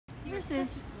This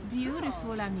is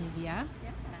beautiful Amelia,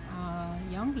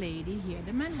 young lady here at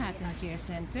the Manhattan Care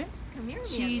Center. Come here,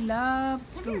 She Amelia.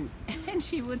 loves food and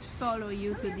she would follow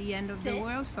you to the end of the Sit.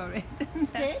 world for it.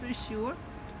 That's for sure.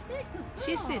 Sit, good girl.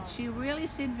 She sits. She really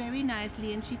sits very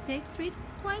nicely and she takes treats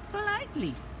quite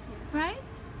politely, right?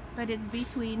 But it's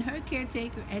between her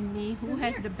caretaker and me who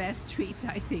has the best treats,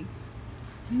 I think.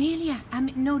 Amelia,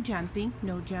 no jumping,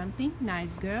 no jumping.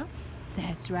 Nice girl.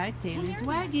 That's right. Tail is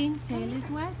wagging. Tail is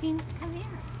wagging. Come here.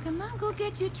 Come on, go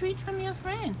get your treat from your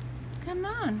friend. Come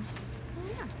on. Come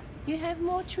here. You have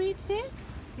more treats there?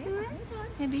 Yeah, Hmm? there's one.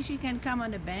 Maybe she can come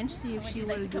on the bench, see if Would she you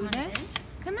like will to come do on the that. bench?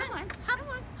 Come on, Come on, hop, come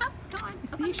on, hop. Come on.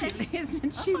 Up See, on she the bench.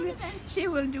 isn't. Up She on the will. bench. She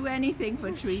will do anything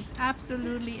for treats.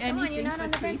 Absolutely Come on, you're anything not for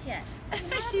on the bench treats. yet. You're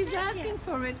not on She's the bench asking yet.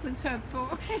 for it with her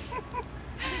paw.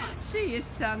 She is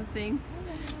something.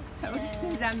 So this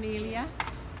is Amelia.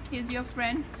 He's your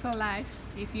friend for life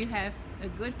if you have a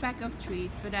good pack of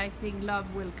treats, but I think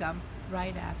love will come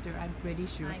right after, I'm pretty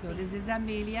sure. So this is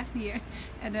Amelia here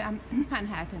at the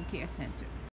Manhattan Care Center.